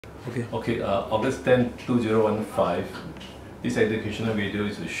Okay, August 10, 2015. This educational video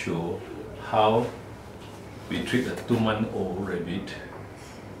is to show how we treat a 2-month-old rabbit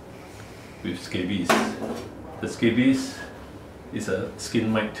with scabies. The scabies is a skin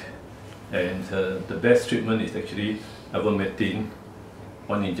mite, and the best treatment is actually ivomectin,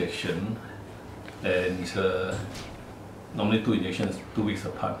 1 injection, and normally 2 injections 2 weeks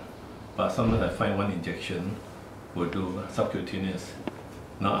apart. But sometimes I find 1 injection will do subcutaneous.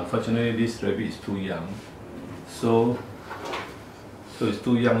 Now, unfortunately, this rabbit is too young, so it's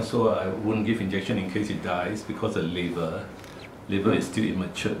too young, so I won't give injection in case it dies, because the liver is still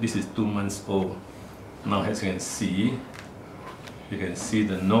immature. This is 2 months old. Now, as you can see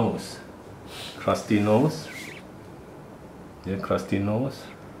the nose, crusty nose. Yeah, crusty nose,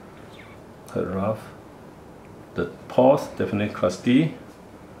 quite rough. The paws definitely crusty.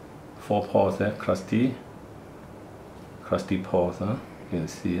 4 paws there, crusty paws. You can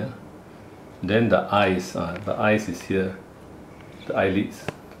see. Then the eyes is here. The eyelids,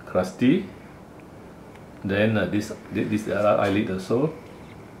 crusty. Then this other eyelid also,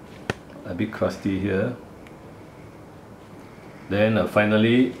 a bit crusty here. Then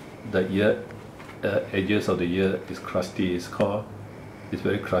finally the ear, edges of the ear is crusty. It's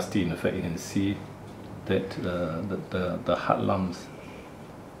very crusty. In fact, you can see that the hard lumps.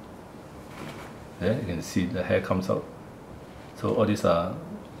 There you can see the hair comes out. So all these are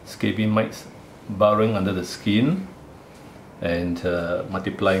scabies mites burrowing under the skin and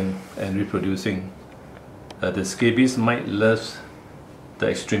multiplying and reproducing. The scabies mite loves the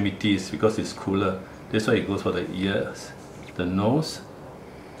extremities because it's cooler. That's why it goes for the ears, the nose,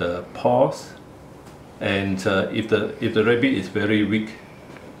 the paws, and if the rabbit is very weak,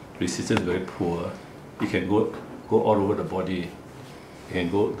 resistance very poor, it can go all over the body. It can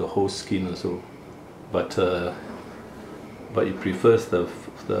go the whole skin also, but it prefers the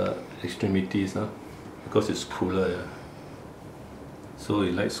extremities, because it's cooler. Yeah. So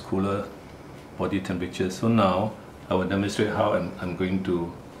it likes cooler body temperature. So now I will demonstrate how I'm going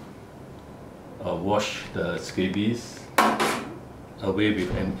to wash the scabies away with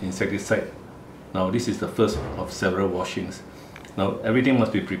an insecticide. Now this is the first of several washings. Now everything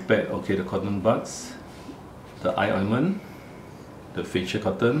must be prepared. Okay, the cotton buds, the eye ointment, the facial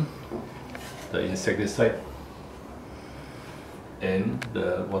cotton, the insecticide, and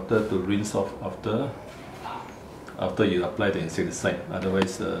the water to rinse off after you apply the insecticide.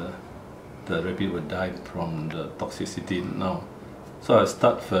 Otherwise the rabbit will die from the toxicity now. So I'll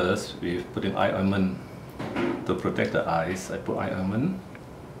start first with putting eye ointment to protect the eyes. I put eye ointment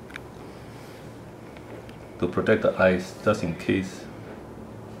to protect the eyes, just in case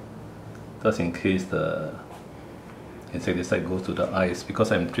the insecticide goes to the eyes,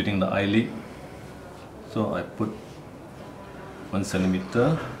 because I'm treating the eyelid. So I put 1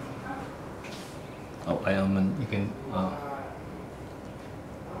 centimeter of eye ointment. You can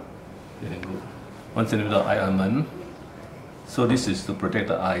go 1 centimeter of eye ointment. So this is to protect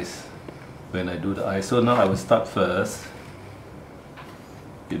the eyes when I do the eyes. So now I will start first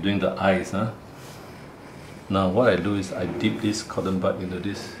with doing the eyes. Now what I do is I dip this cotton bud into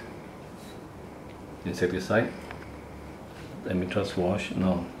this insecticide. Let me just wash.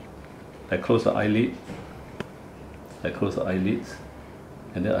 Now I close the eyelid. I close the eyelids,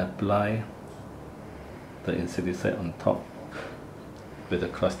 and then I apply the insecticide on top where the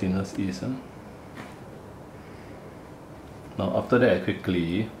crustiness is. Now after that, I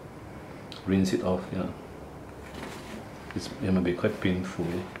quickly rinse it off. It may be quite painful.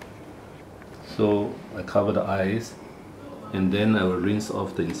 So I cover the eyes, and then I will rinse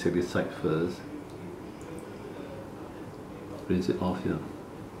off the insecticide first. Rinse it off here.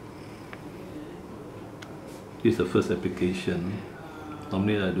 This is the first application.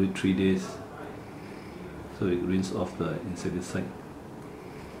 Normally I do it 3 days. So it rinse off the insecticide.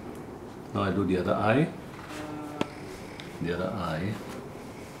 Now I do the other eye. The other eye.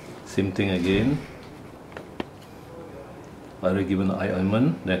 Same thing again. I already given the eye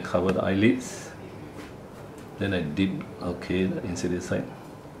ointment. Then I cover the eyelids. Then I dip, the insecticide.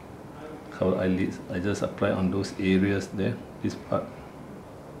 Cover the eyelids. I just apply on those areas there, this part.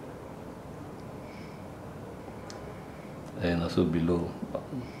 And also below.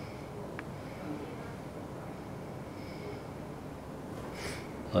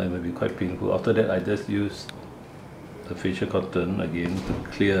 It may be quite painful. After that, I just use the facial cotton again to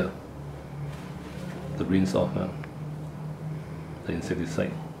clear the rinse off the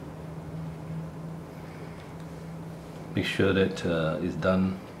insecticide. Make sure that it's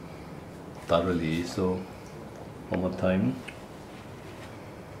done thoroughly. So one more time.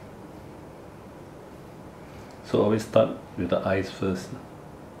 So always start with the eyes first.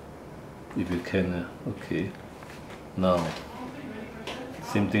 if you can. Okay, now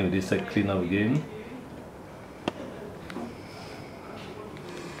same thing with this side, clean up again.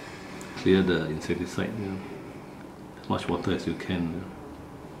 Clear the insecticide, as much water as you can.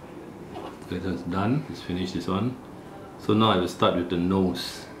 Okay, that's done. Let's finish this one. So now I will start with the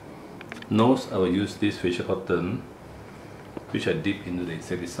nose. Nose, I will use this facial cotton, which I dip into the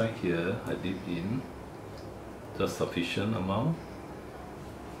insecticide here. I dip in just sufficient amount.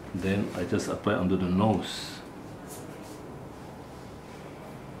 Then I just apply under the nose.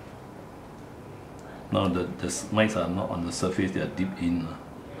 Now the mites are not on the surface, they are deep in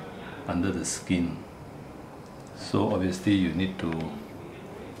under the skin. So obviously you need to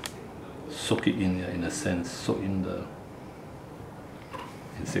soak it in a sense, soak in the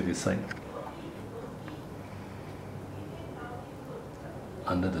insecticide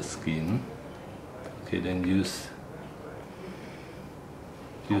under the skin. Okay, then use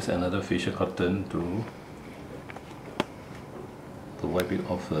another facial cotton to wipe it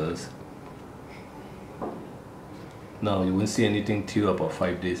off first. Now you won't see anything till about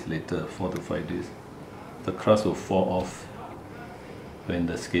 5 days later, 4 to 5 days. The crust will fall off when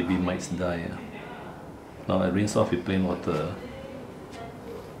the scabies mites die. Now I rinse off with plain water.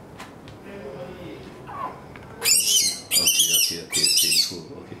 Okay, it's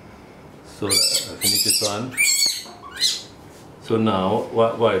painful. Okay, so I finish this one. So now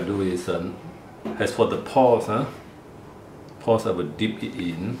what I do is, as for the paws, paws I will dip it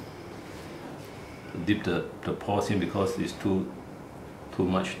in. Dip the paws in because it's too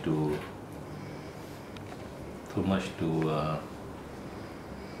much to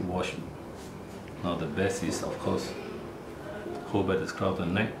wash. Now the best is, of course, hold by the scruff of the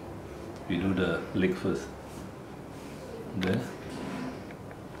neck. We do the leg first. There,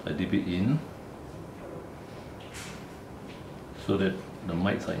 I dip it in so that the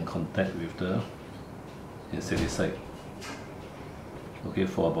mites are in contact with the insecticide. Okay,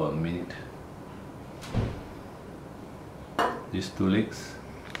 for about a minute. These two legs,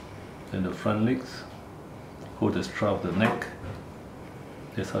 then the front legs, hold the scruff of the neck.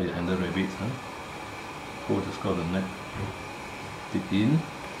 That's how you handle rabbits. Hold the scruff of the neck, dip in.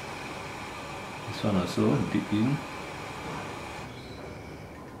 This one also, dip in.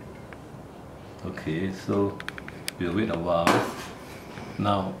 Okay, so we'll wait a while.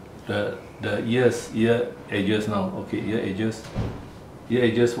 Now the ear edges now. Okay, ear edges. Ear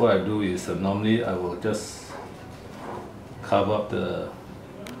edges, what I do is, normally I will just cover up the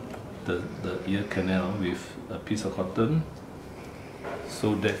ear canal with a piece of cotton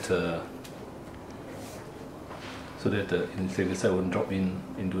so that the insecticide won't drop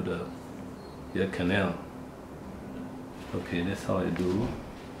into the ear canal. Okay, that's how I do.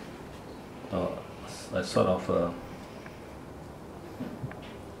 I sort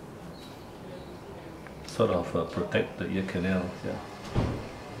of protect the ear canal,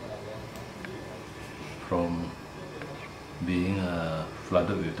 from being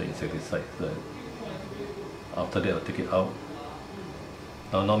flooded with the insecticide. So after that, I'll take it out.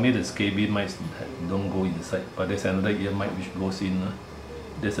 Now normally the scabies mites don't go inside, but there's another ear mite which goes in.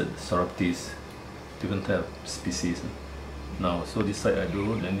 There's a Soraptis, different type of species. Now, so this side I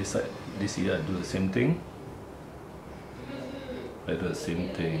do, then this ear I do the same thing. I do the same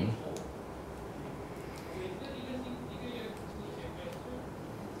thing.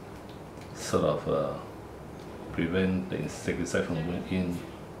 Sort of prevent the insecticide from going in.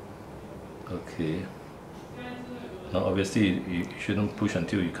 Okay. Now obviously you shouldn't push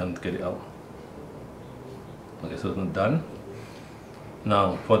until you can't get it out. Okay, so it's done.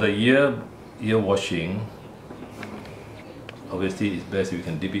 Now for the ear washing, obviously it's best if you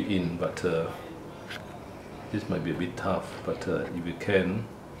can dip it in, but this might be a bit tough. But if you can,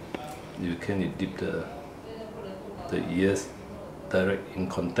 you dip the ears direct in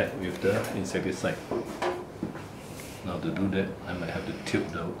contact with the insecticide. Now to do that, I might have to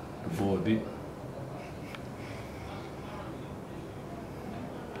tilt the bowl a bit.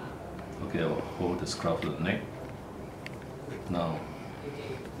 Okay, I will hold the scruff of the neck. Now,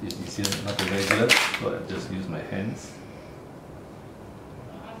 it's easier, not regular, so I just use my hands.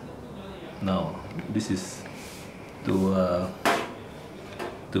 Now, this is to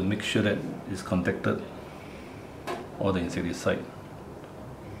make sure that it's contacted all the insecticide.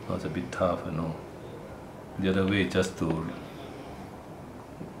 Now it's a bit tough, I know. The other way is just to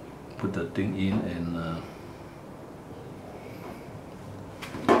put the thing in and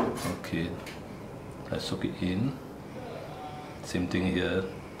okay, I soak it in. Same thing here.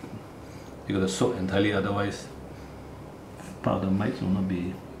 You gotta soak entirely, otherwise part of the mites will not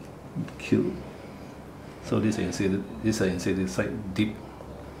be killed. So this is insecticide dip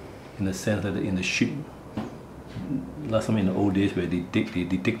in the sense that in the sheep, last time in the old days where they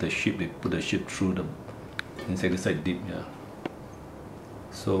take the sheep, they put the sheep through the insecticide dip, yeah.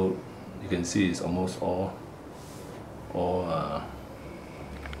 So you can see it's almost all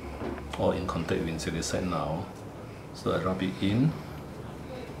in contact with insecticide now. So I rub it in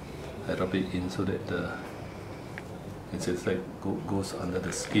so that the insecticide goes under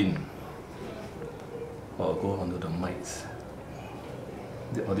the skin or go under the mites.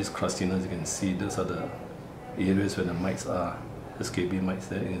 All these crustiness you can see, those are the areas where the mites are, the scabies mites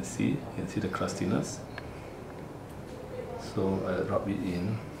there, you can see the crustiness. So I rub it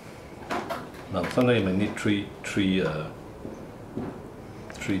in. Now sometimes you might need three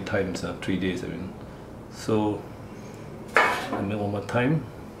times, 3 days I mean. So I make one more time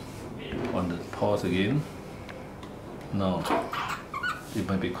on the paws again. Now it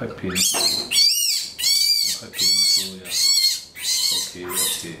might be quite painful. Yeah.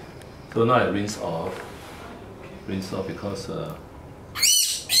 Okay. So now I rinse off because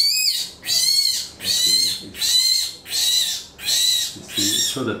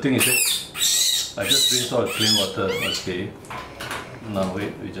so the thing is that I just rinse out with plain water. Okay. Now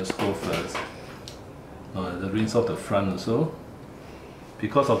wait, we just go first. The rinse off the front also.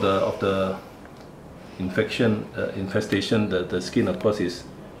 Because of the infestation, the skin of course is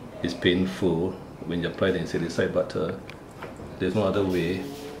painful when you apply the insecticide, but there's no other way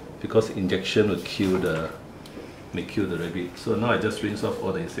because injection may kill the rabbit. So now I just rinse off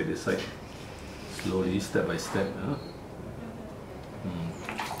all the insecticide slowly, step by step.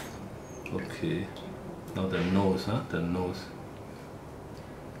 Okay. Now the nose,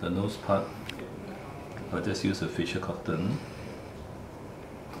 the nose part, I'll just use a facial cotton.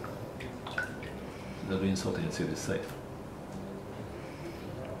 The rinse off the insecticide.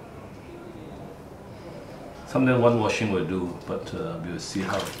 Sometimes one washing will do, but we will see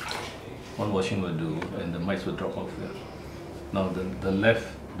how one washing will do, and the mites will drop off there. Now the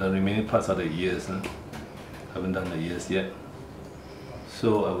remaining parts are the ears. Haven't done the ears yet.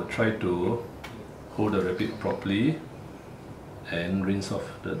 So I will try to hold the rabbit properly and rinse off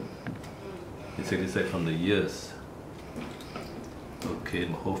the insecticide from the ears. Okay,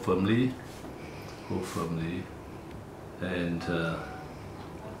 hold firmly, and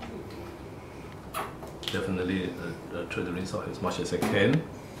definitely try to rinse off as much as I can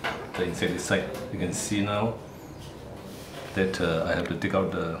the insecticide. You can see now that I have to take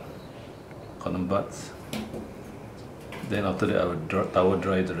out the cotton buds. Then after that I will towel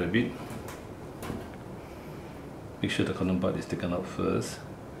dry the rabbit. Make sure the cotton bud is taken out first,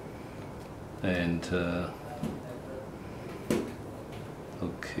 and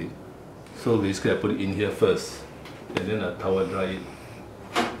okay. So basically I put it in here first, and then I towel dry it.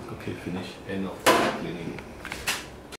 Okay, finish. End of cleaning.